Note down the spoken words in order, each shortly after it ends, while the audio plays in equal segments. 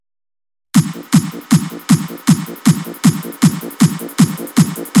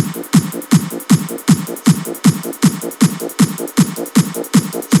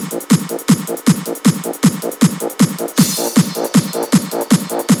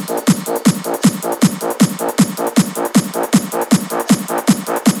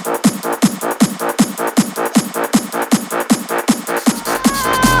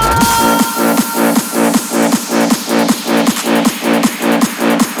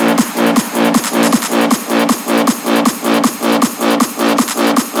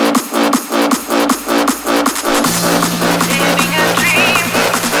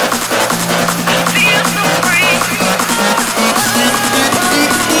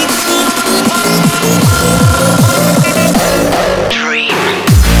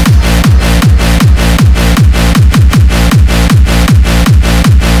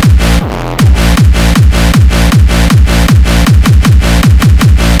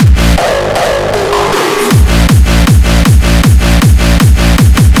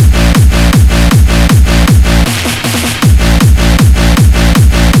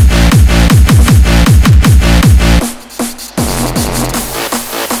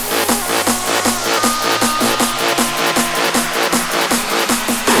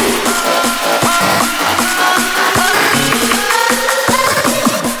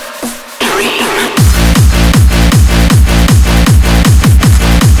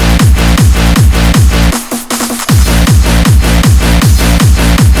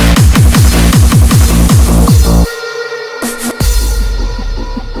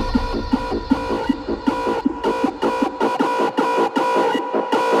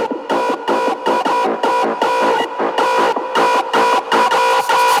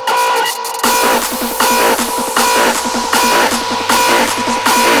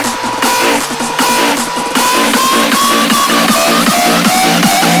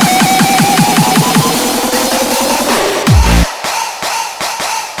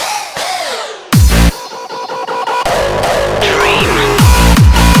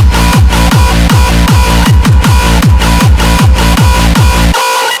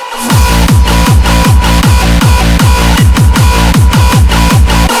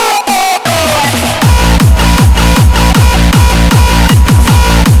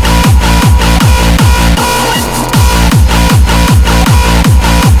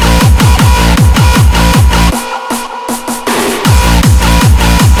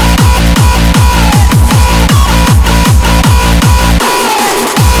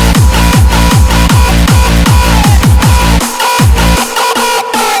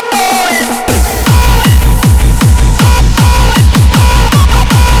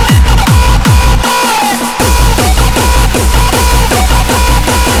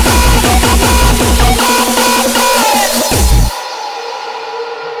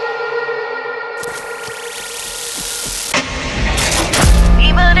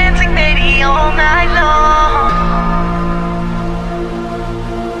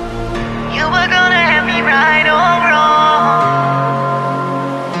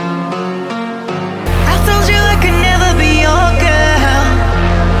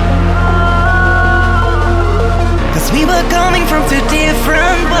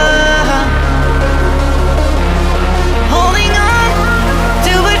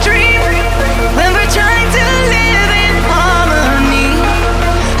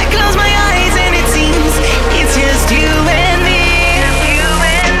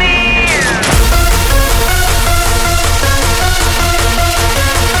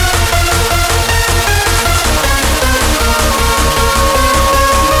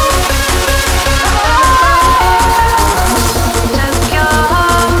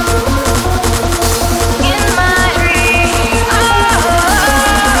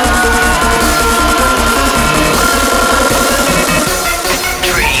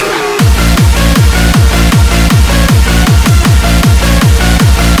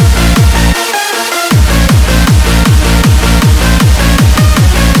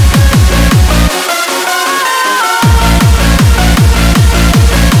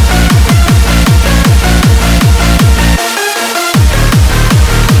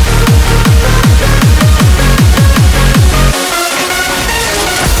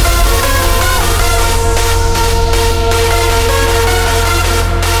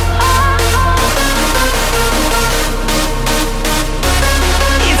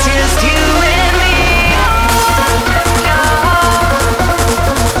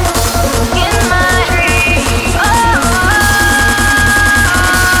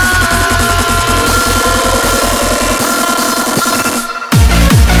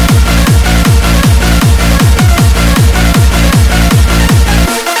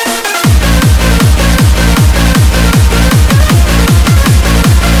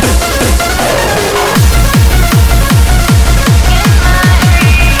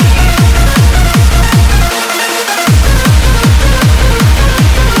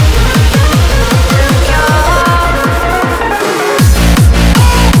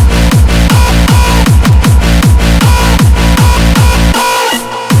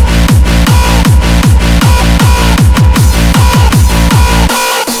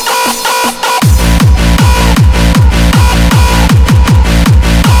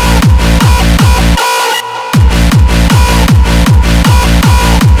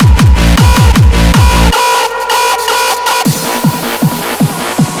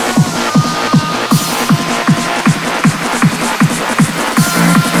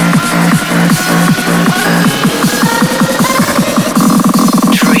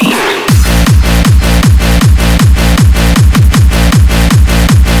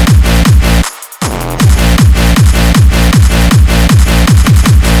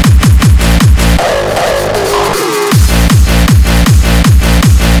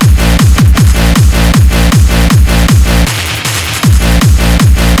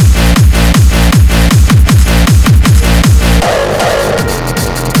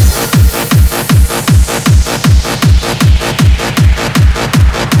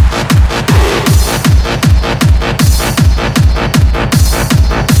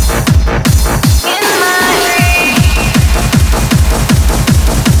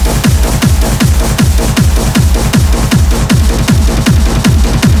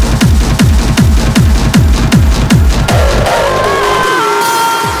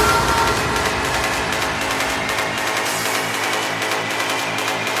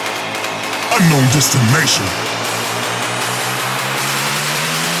Unknown destination.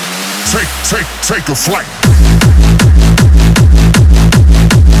 Take a flight.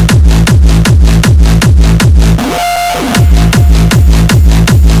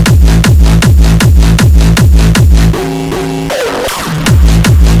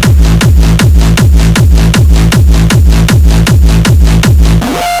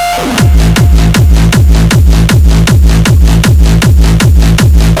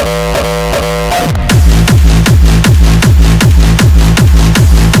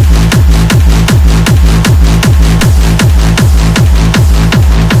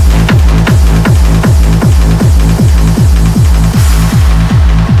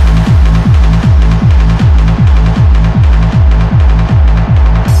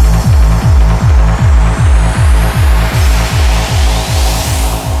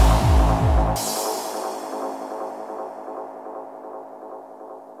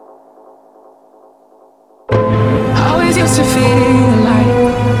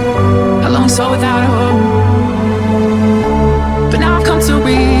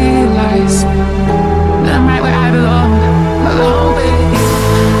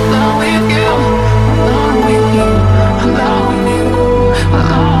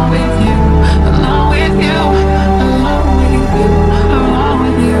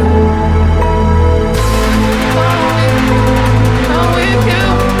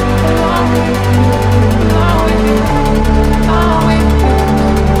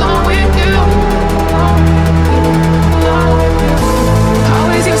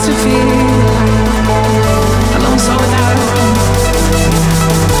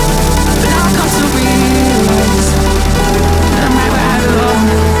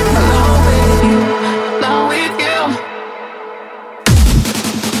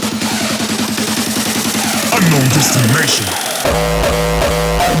 Unknown destination.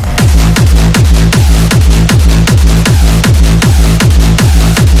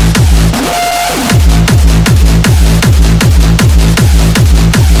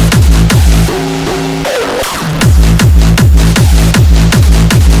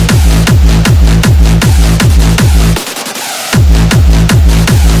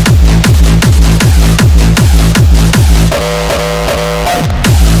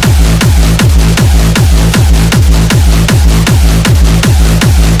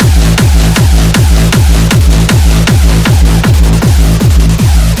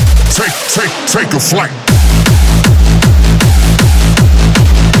 Take a flight.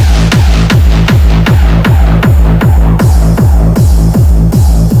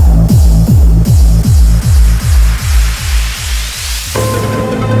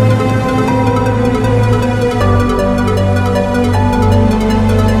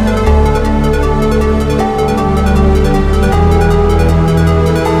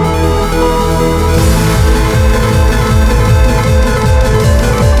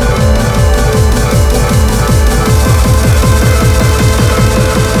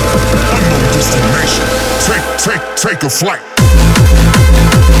 Take a flight.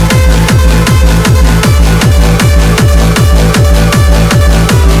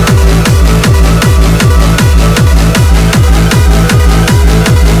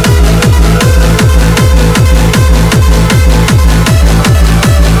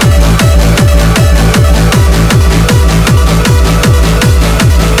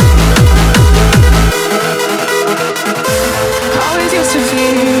 Always used to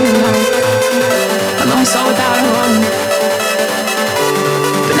feel like a lost soul without a home.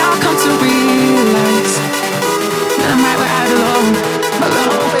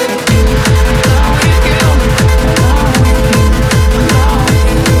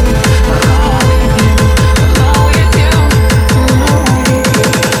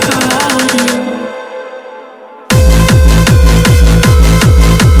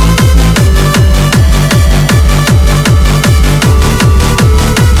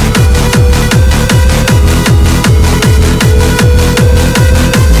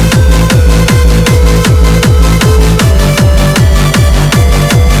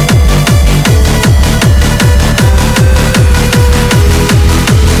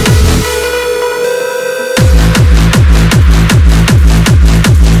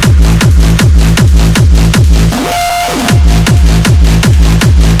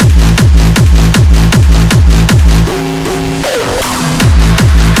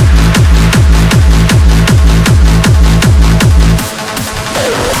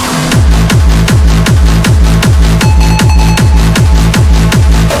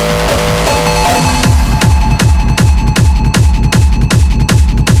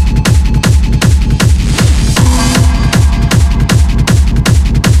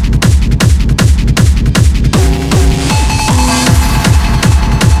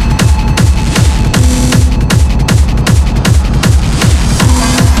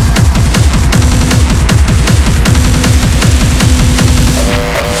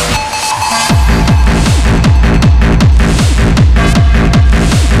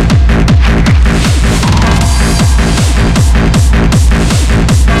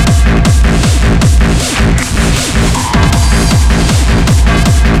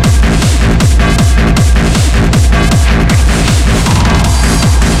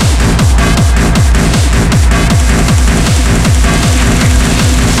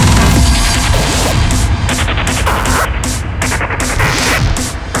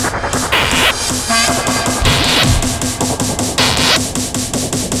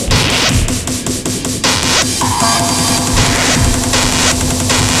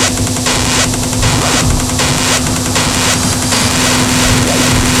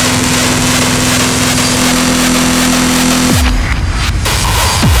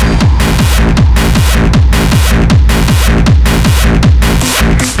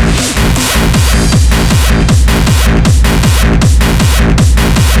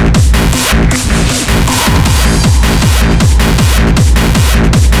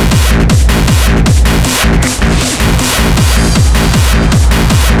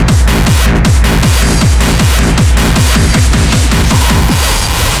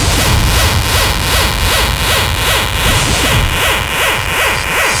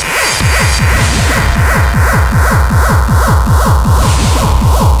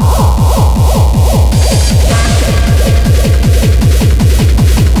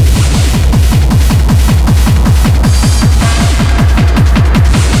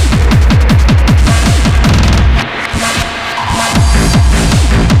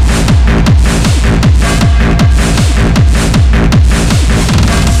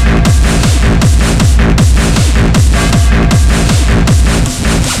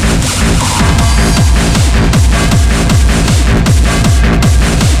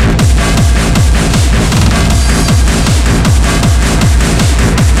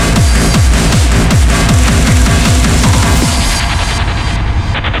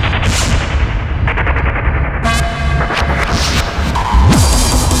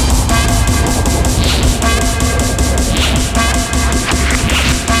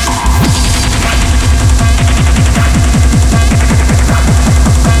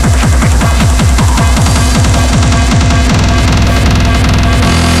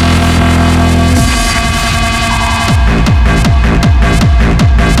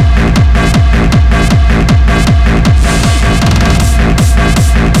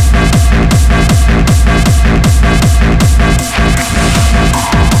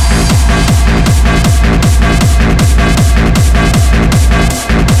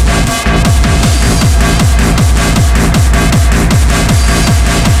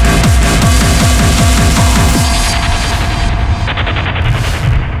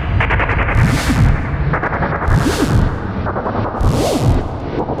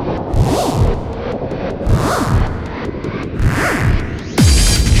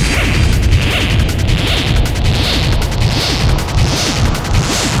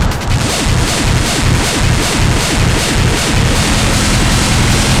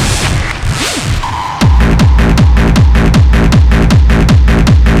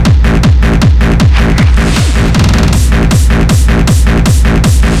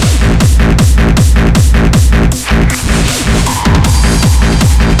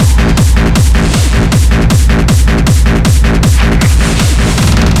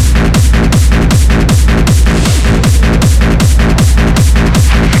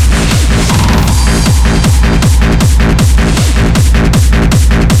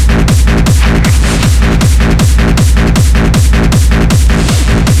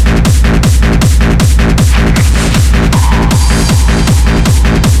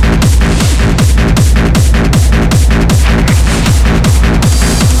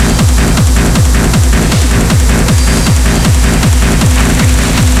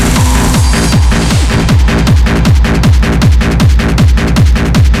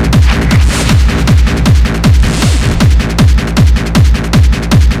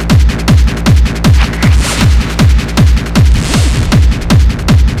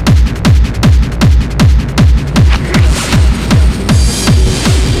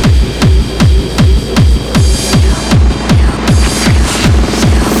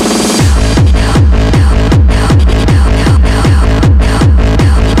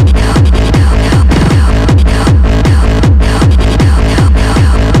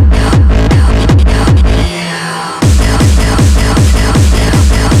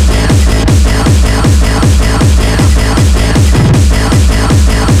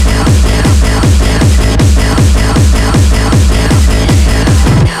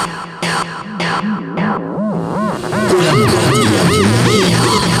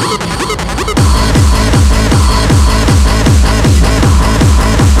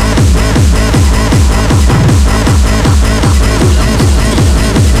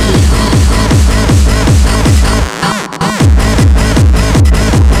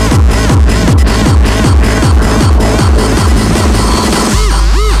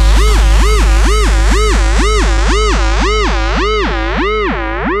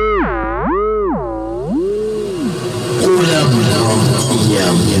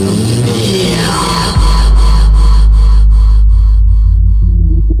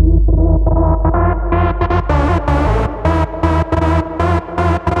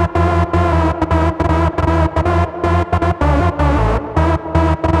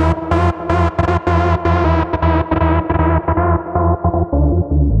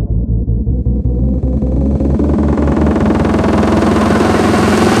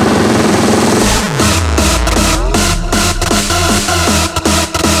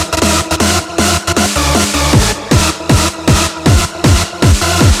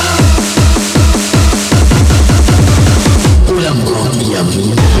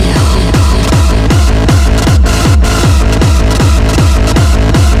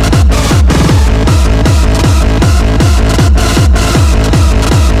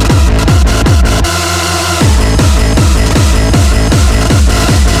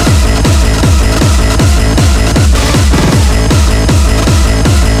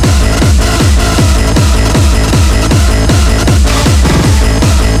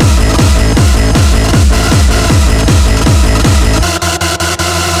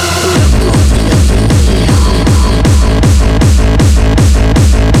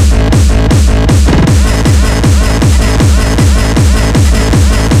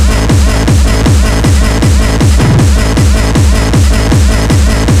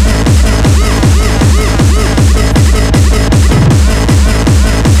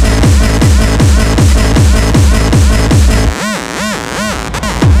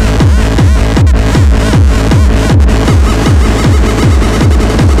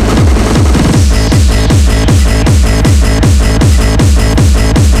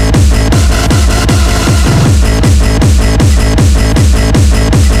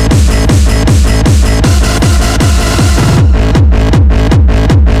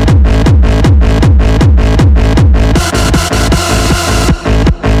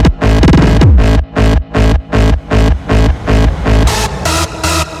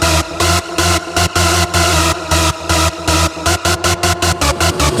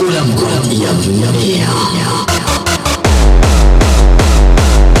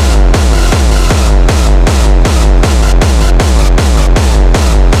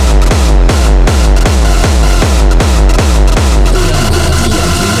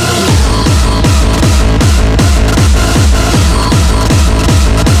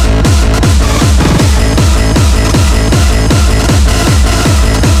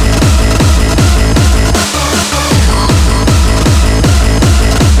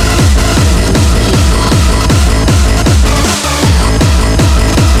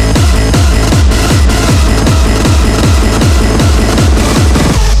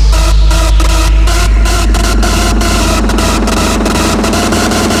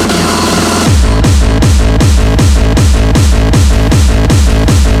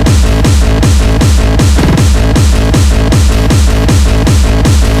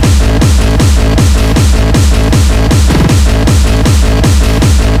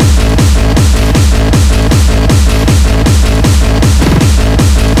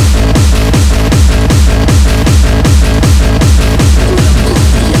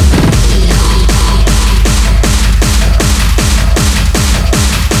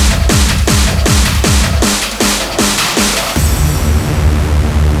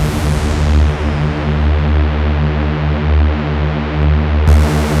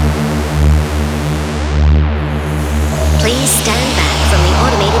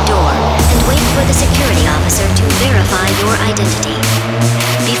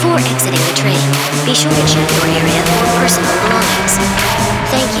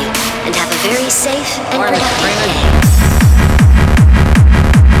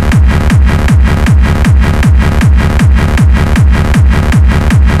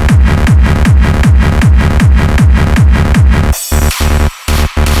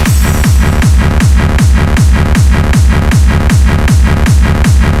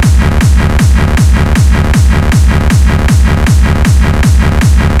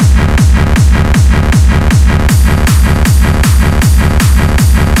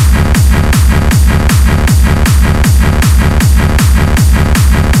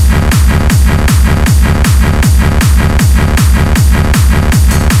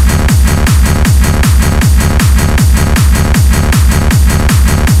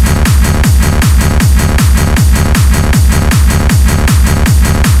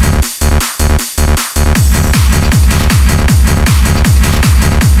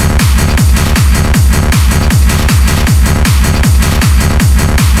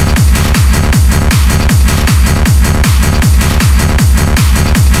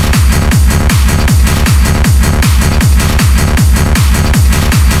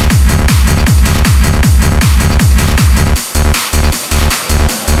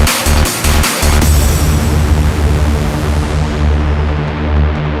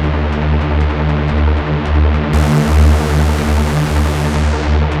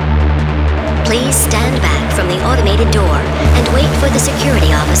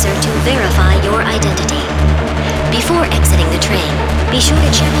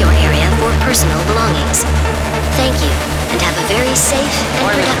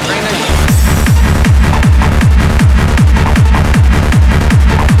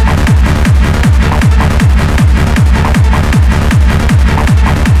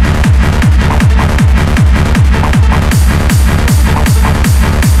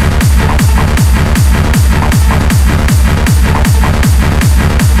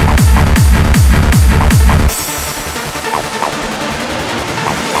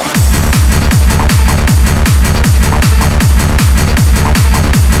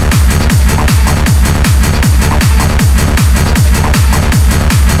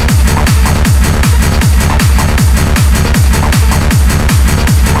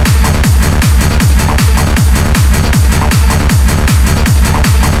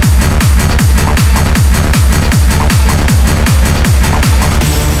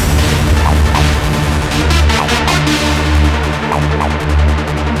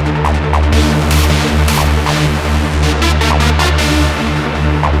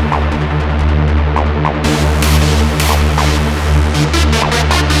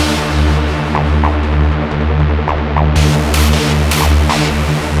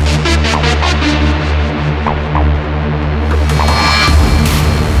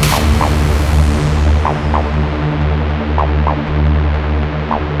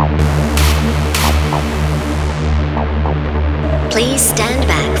 stand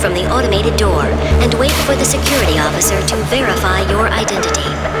back from the automated door and wait for the security officer to verify your identity.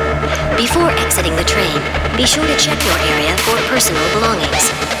 Before exiting the train, be sure to check your area for personal belongings.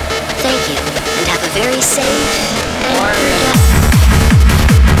 Thank you, and have a very safe and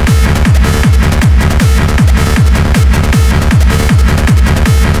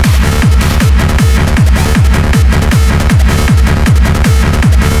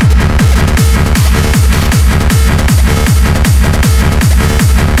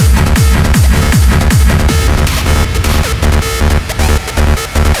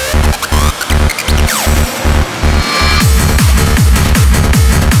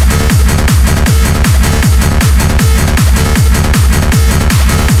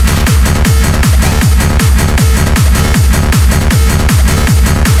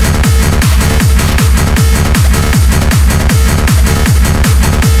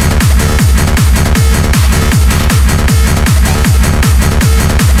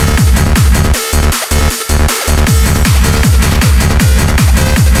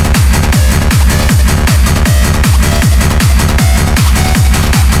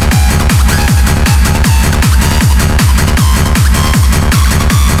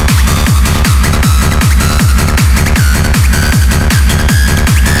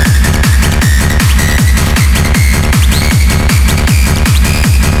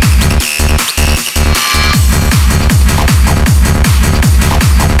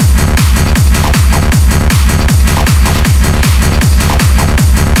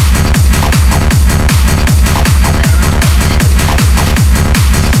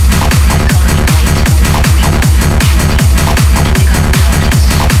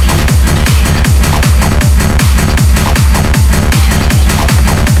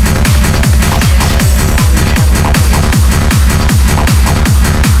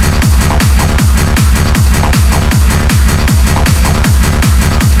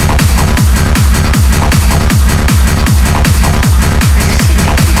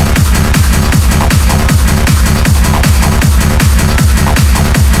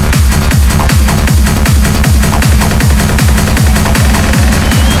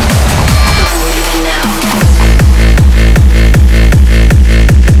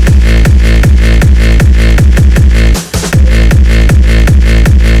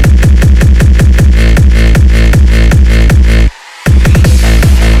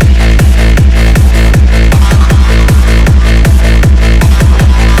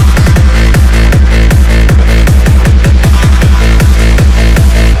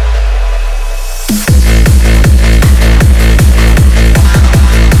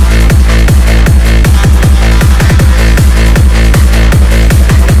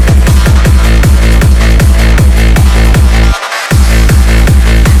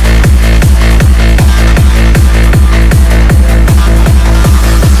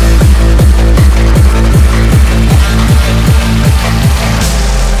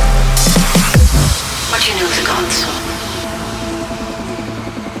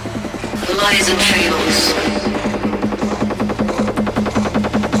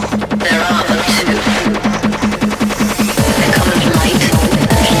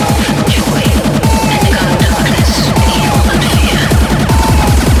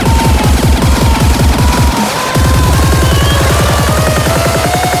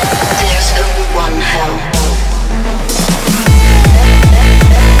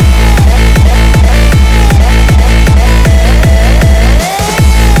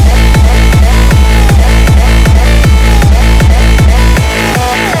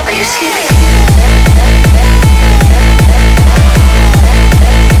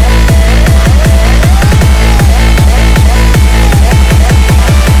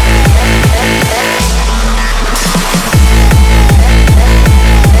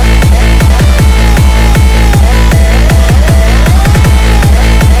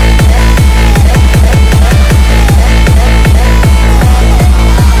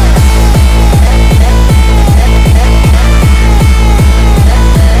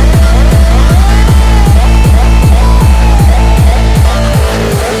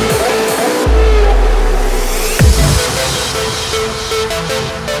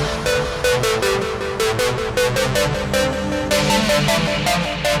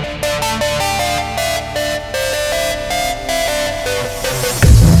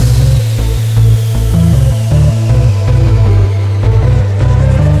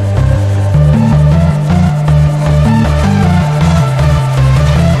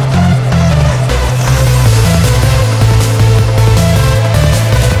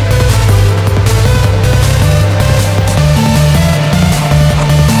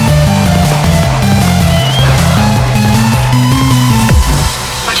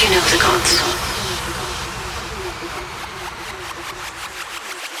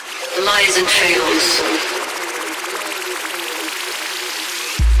and fields.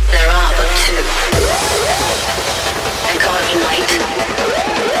 There are but two. And God of light,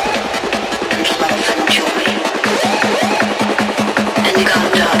 and love and joy. And the God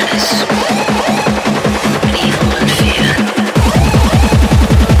of darkness, and evil and fear.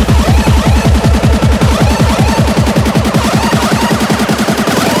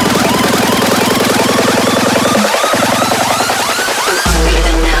 Who are we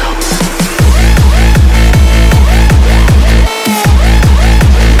even now?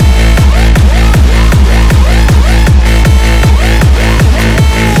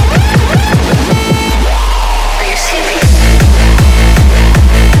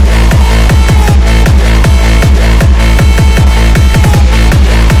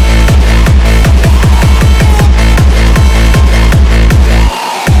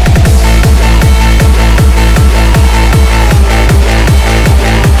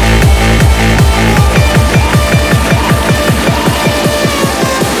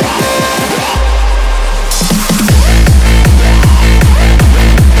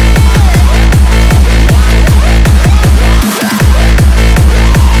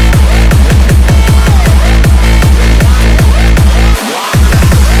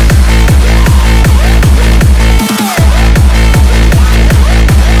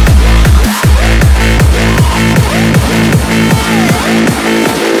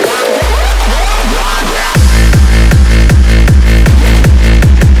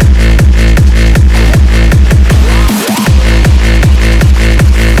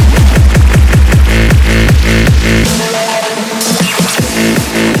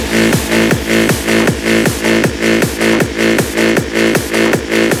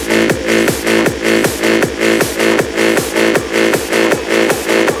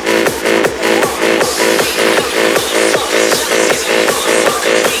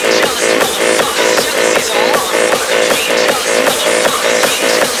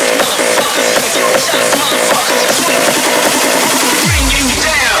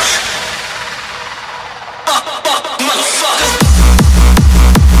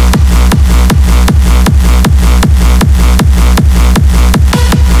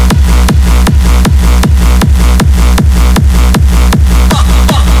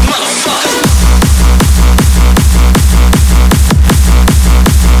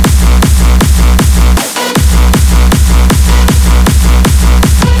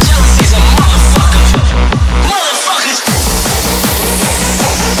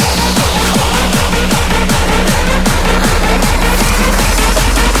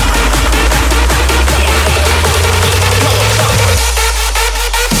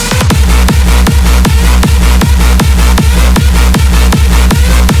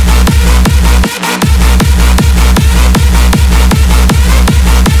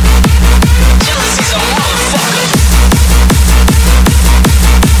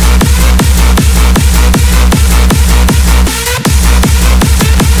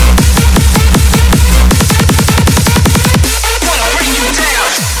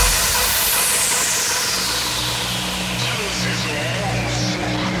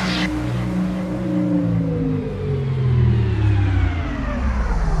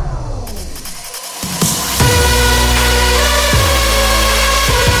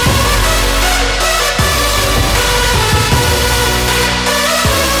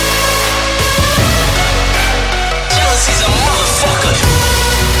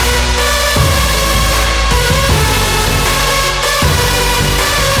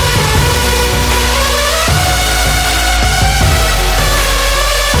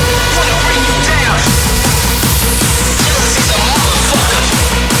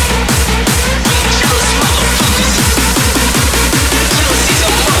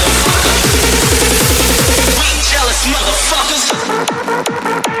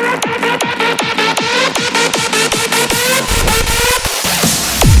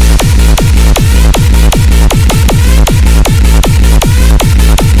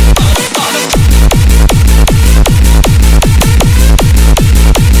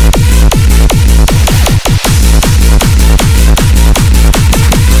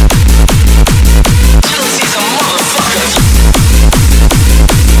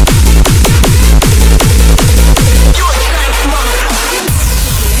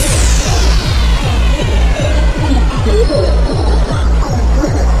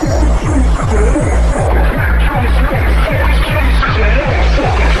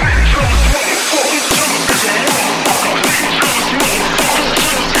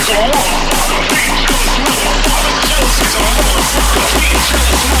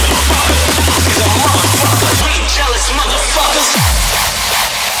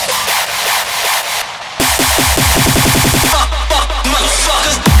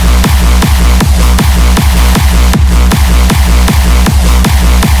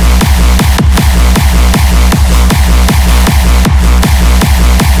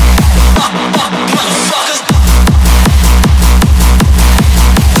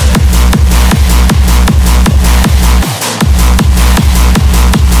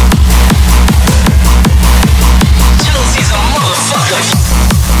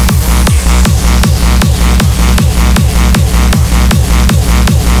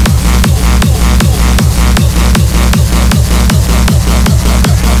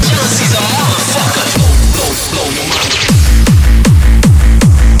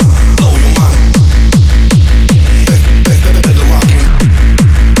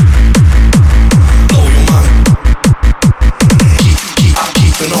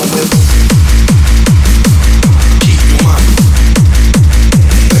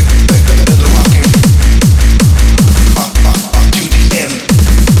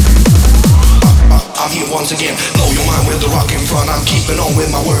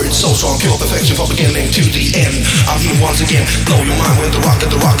 words so strong, pure perfection from beginning to the end. I'm here once again, blow your mind with the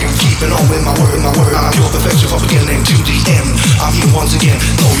rock and keeping on with my word. I'm pure perfection from beginning to the end. I'm here once again,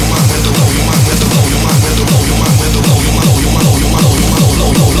 blow your mind with the blow your mind with the blow your mind with the blow your mind with the blow your mind blow your mind blow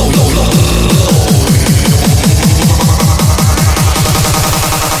your mind blow your mind blow your mind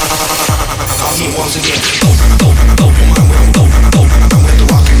I'm here once again, blow your mind with the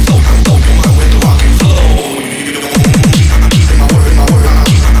rock and blow your mind with the rock and flow. Keeping my word,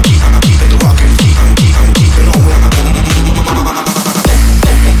 keeping the rock and keeping on with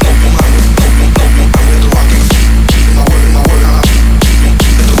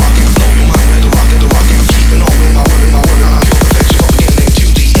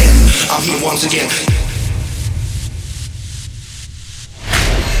once again.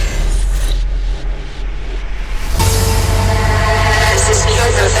 This is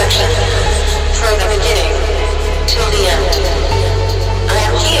pure perfection, from the beginning till the end. I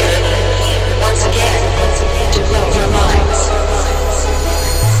am here, once again, to blow your minds.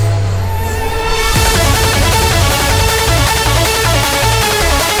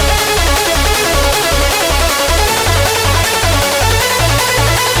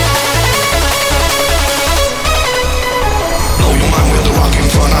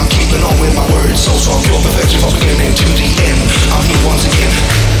 I'm keeping on with my words so strong, pure perfection from beginning to the end. I'm here once again.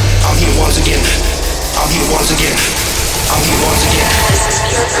 I'm here once again. I'm here once again. I'm here once again.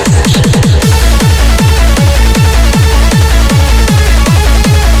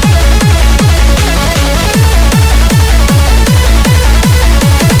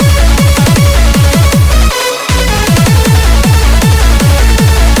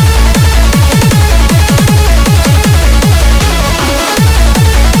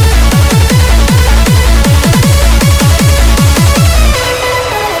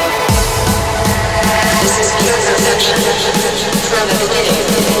 This is pure perfection. From the beginning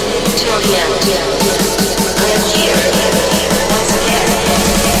till the end. I am here, once again,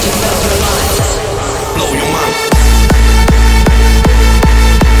 to blow your minds. Blow your mind.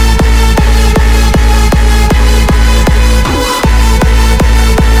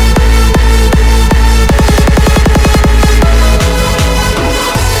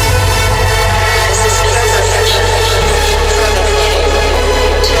 This is pure perfection. From the beginning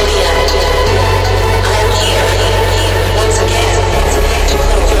till the end. I am here, once again, to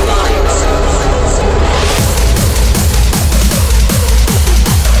blow your minds.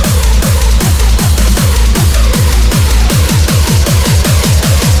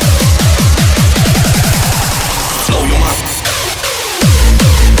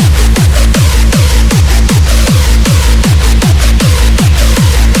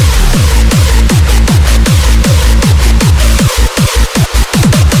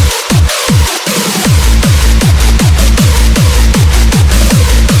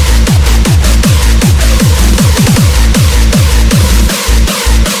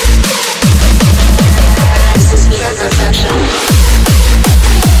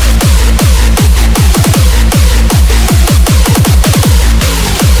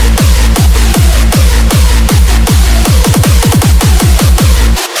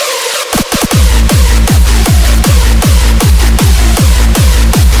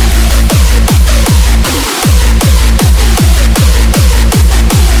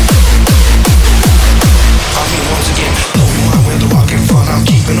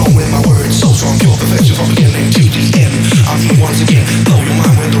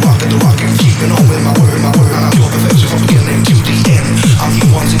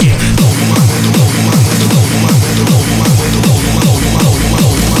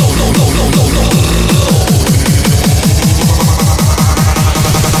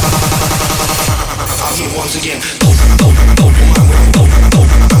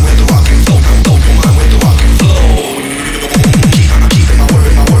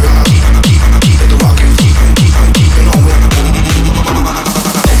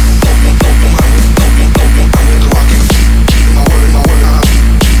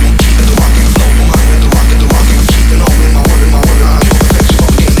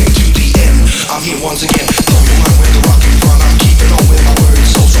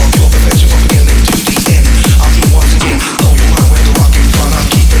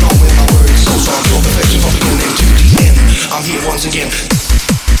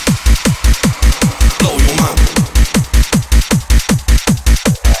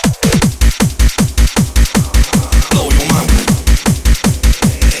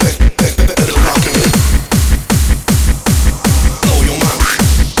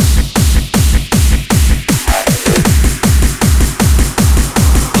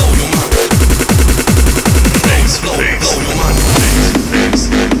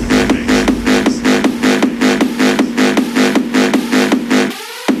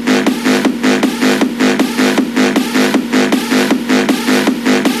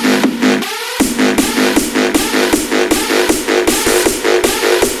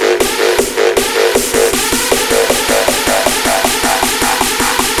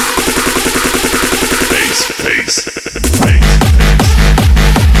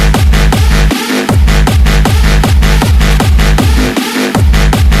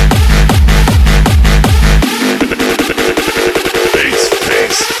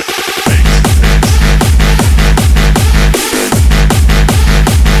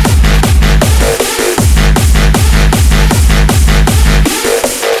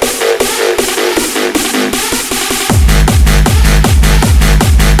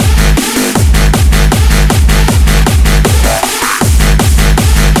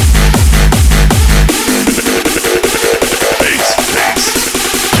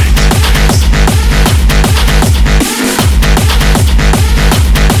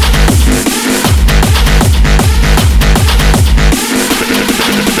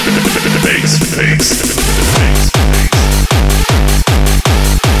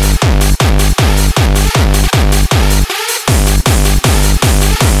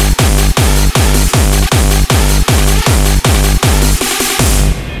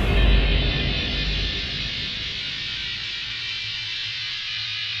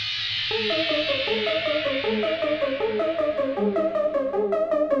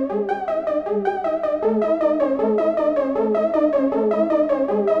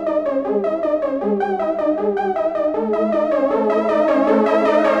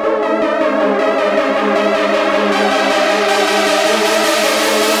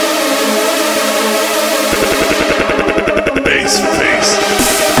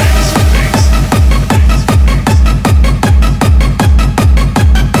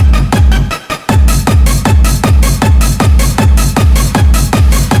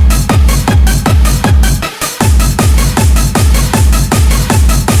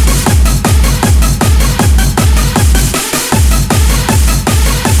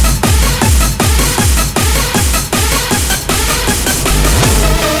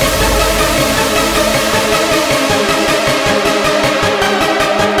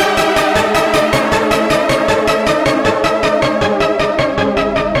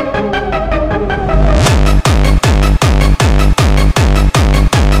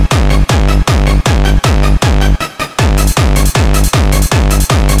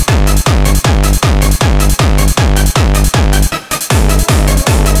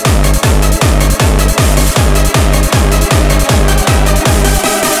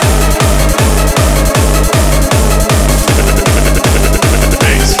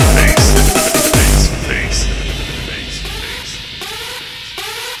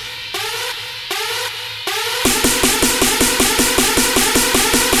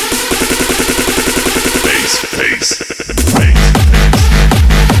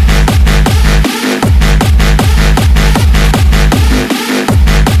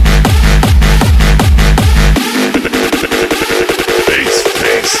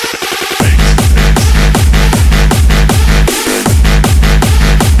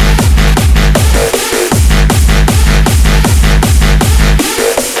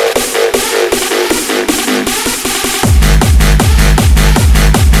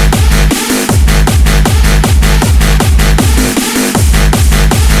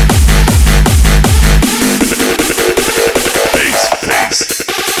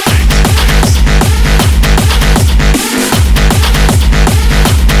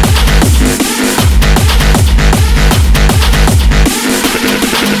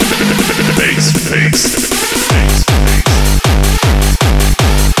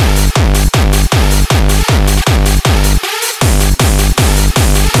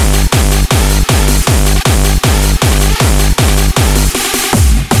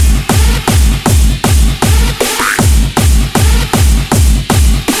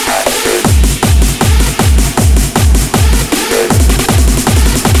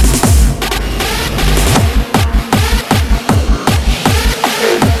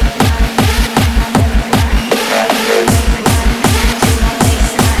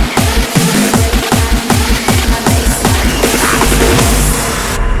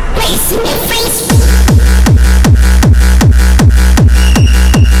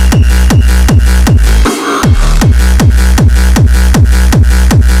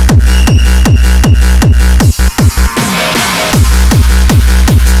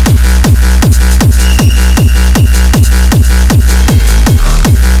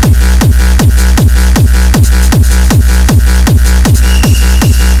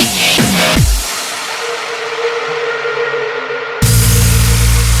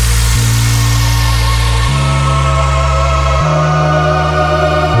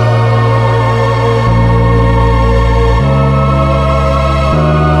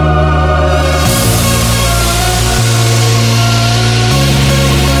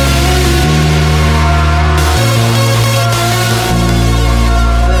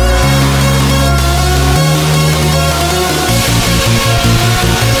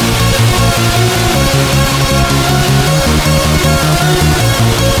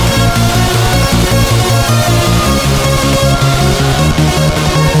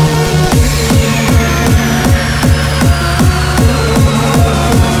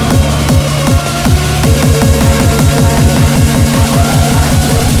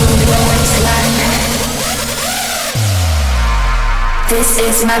 This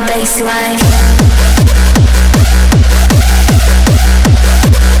is my baseline.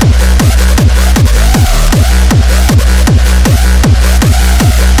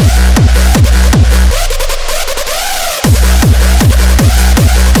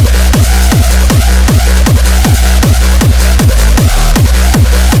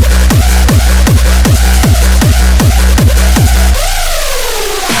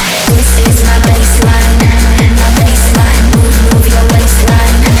 Move your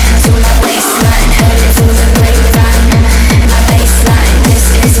waistline to my waistline.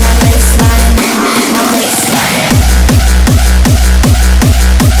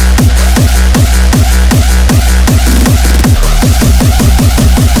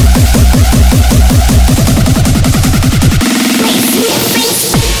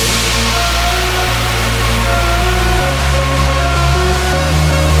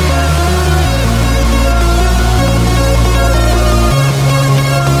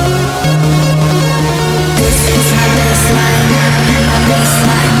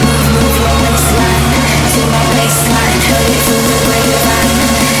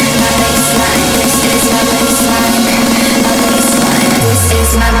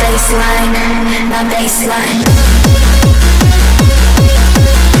 baseline.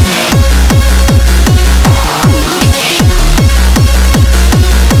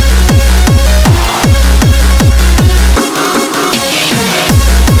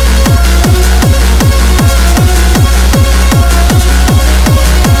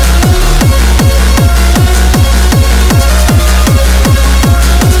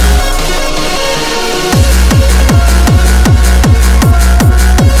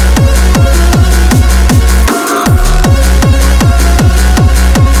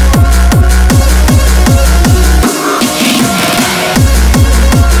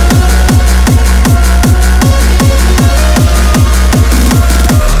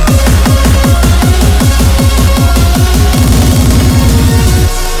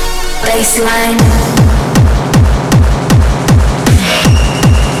 Baseline.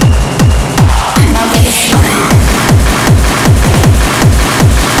 My baseline.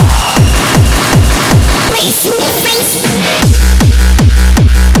 Racing the face.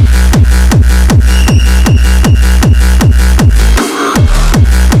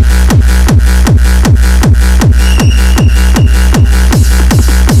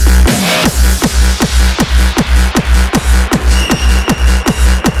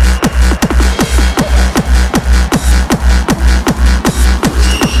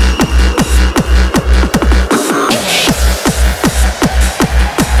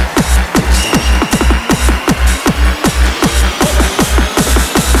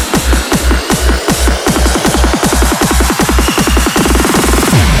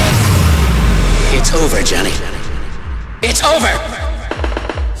 It's over, Johnny. It's over!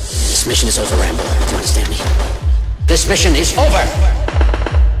 This mission is over, Rambo. Do you understand me? This mission is over!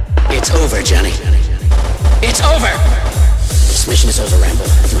 It's over, Johnny. It's over! This mission is over, Rambo. Do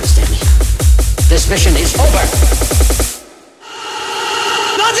you understand me? This mission is over!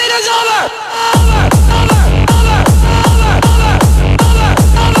 Nothing is over!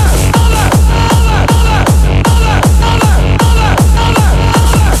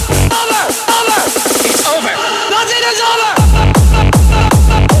 It's over! Nothing is over!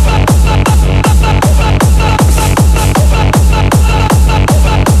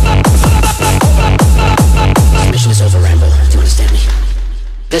 This mission is over, Rambo. Do you understand me?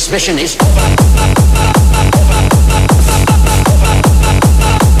 This mission is over.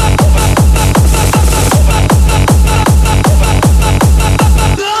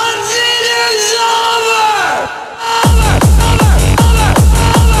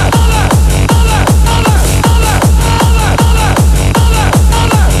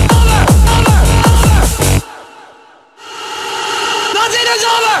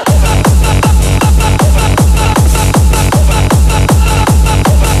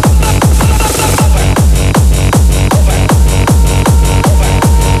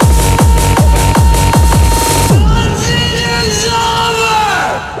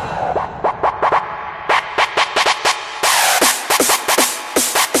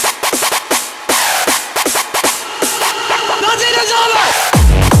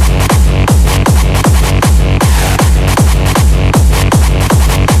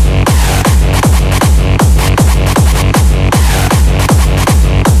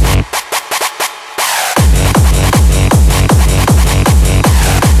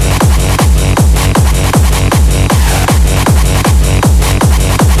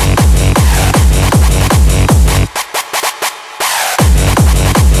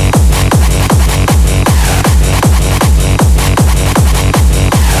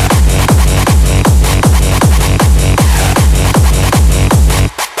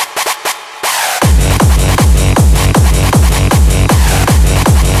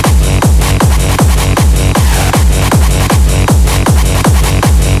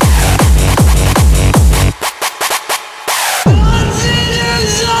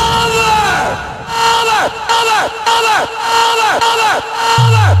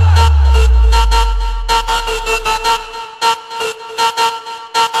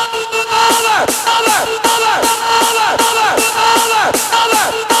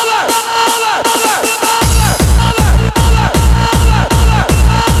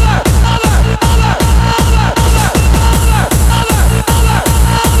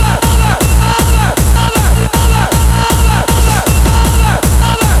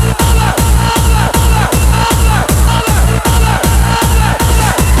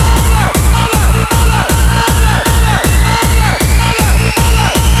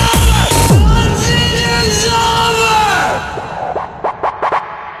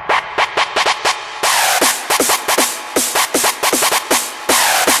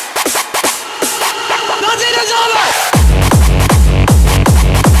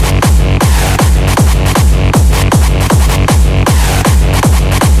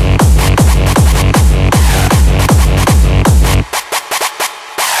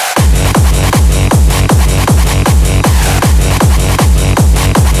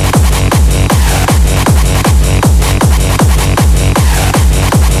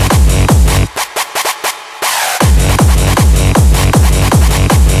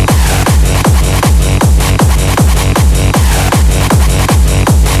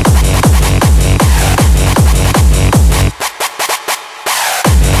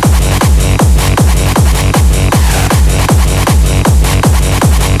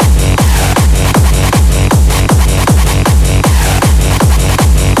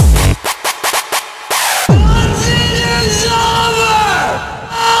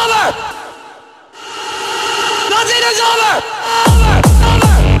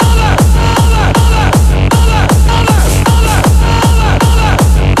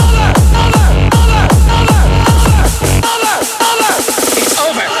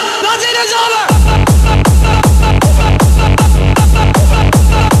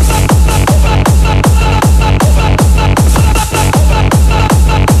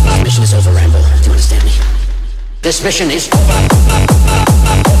 This mission is over.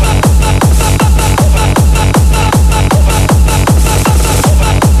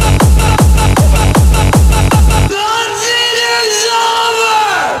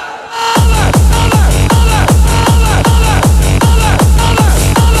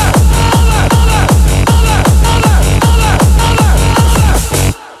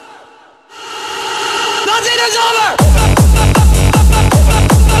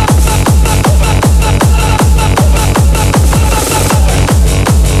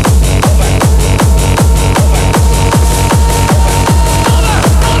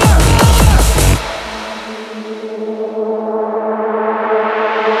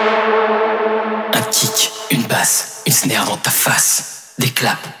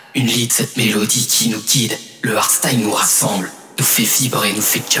 Cette mélodie qui nous guide, le hardstyle nous rassemble, nous fait vibrer, nous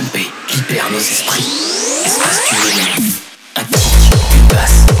fait jumper, libère nos esprits. Espace du volume, un kick, une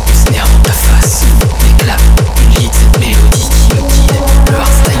basse, une snare dans ta face, des claps, une lead, cette mélodie qui nous guide, le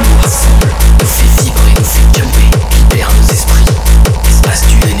hardstyle nous rassemble, nous fait vibrer, nous fait jumper, libère nos esprits. Espace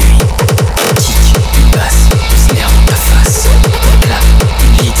d'une nuit, un kick, une basse, une snare dans ta face, des claps,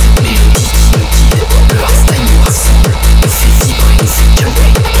 une lead, cette mélodie qui nous guide, le hardstyle nous rassemble, nous fait vibrer, nous fait jumper,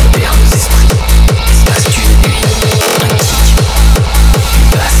 libère nos esprits. Espace d'une nuit, un kick, une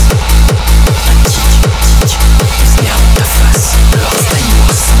basse, un kick, kick, une snare dans ta face, le hardstyle nous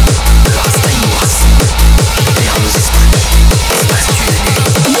rassemble, le hardstyle nous rassemble, libère nos esprits. Espace d'une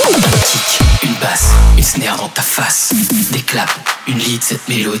nuit, un kick, une basse, une snare dans ta face, des claps, une lead, cette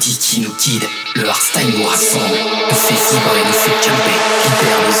mélodie qui nous guide, le hardstyle nous rassemble, nous fait vibrer, nous fait jumper,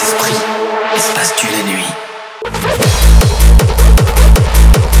 libère nos esprits. Espace d'une nuit.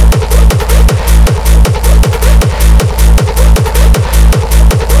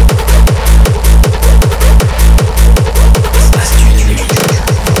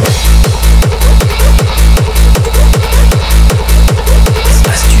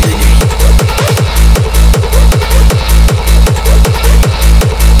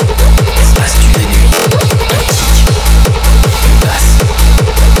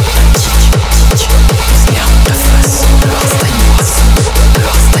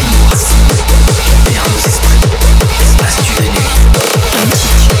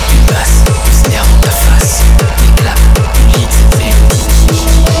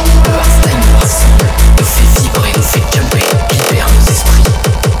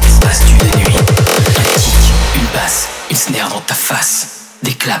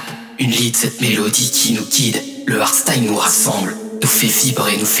 Cette mélodie qui nous guide, le hardstyle nous rassemble, nous fait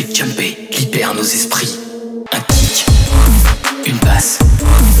vibrer, nous fait jumper, libère nos esprits. Un kick, une basse,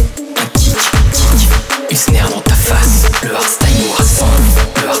 un kick, kick, une snare dans ta face, le hardstyle nous rassemble,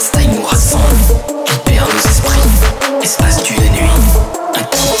 le hardstyle nous rassemble, libère nos esprits. Espace d'une nuit, un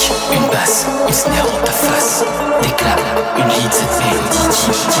kick, une basse, une snare dans ta face, des claps, une lead, cette mélodie qui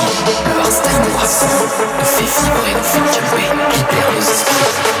nous guide, le hardstyle nous rassemble, nous fait vibrer, nous fait jumper, libère nos esprits.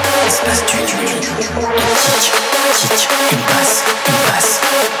 Espace d'une nuit, un kick, kick, une basse,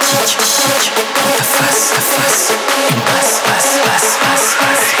 kick, kick, dans ta face, une basse, basse, basse, basse,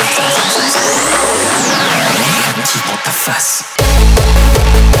 basse, un kick dans ta face.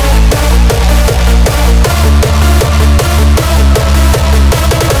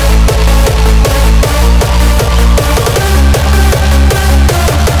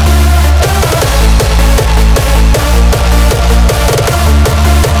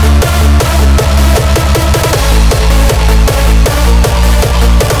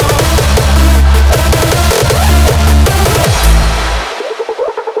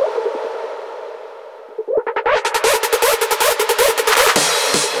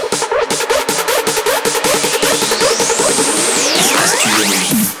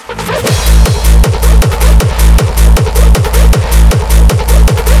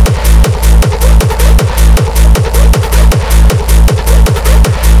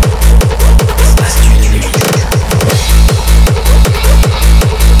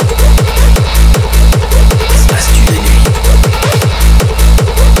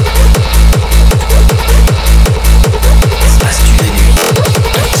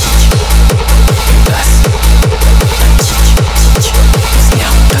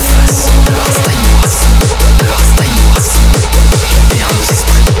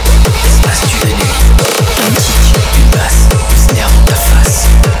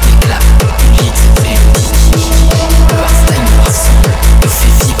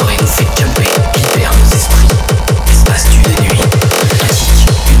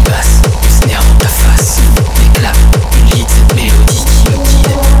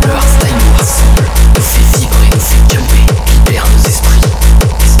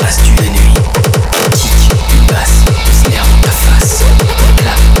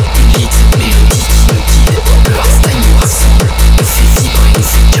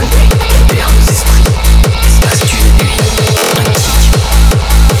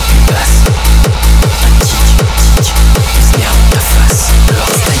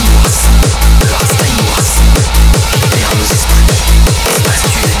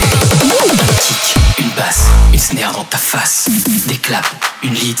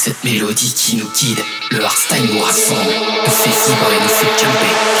 une lead, cette mélodie qui nous guide. Le hardstyle nous rassemble, nous fait vibrer, nous fait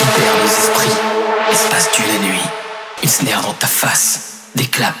jumper, libère nos esprits. Espace d'une nuit, une snare dans ta face, des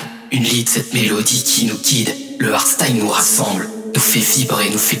claps, une lead, cette mélodie qui nous guide. Le hardstyle nous rassemble, nous fait vibrer,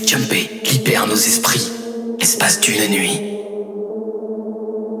 nous fait jumper, libère nos esprits. Espace d'une nuit.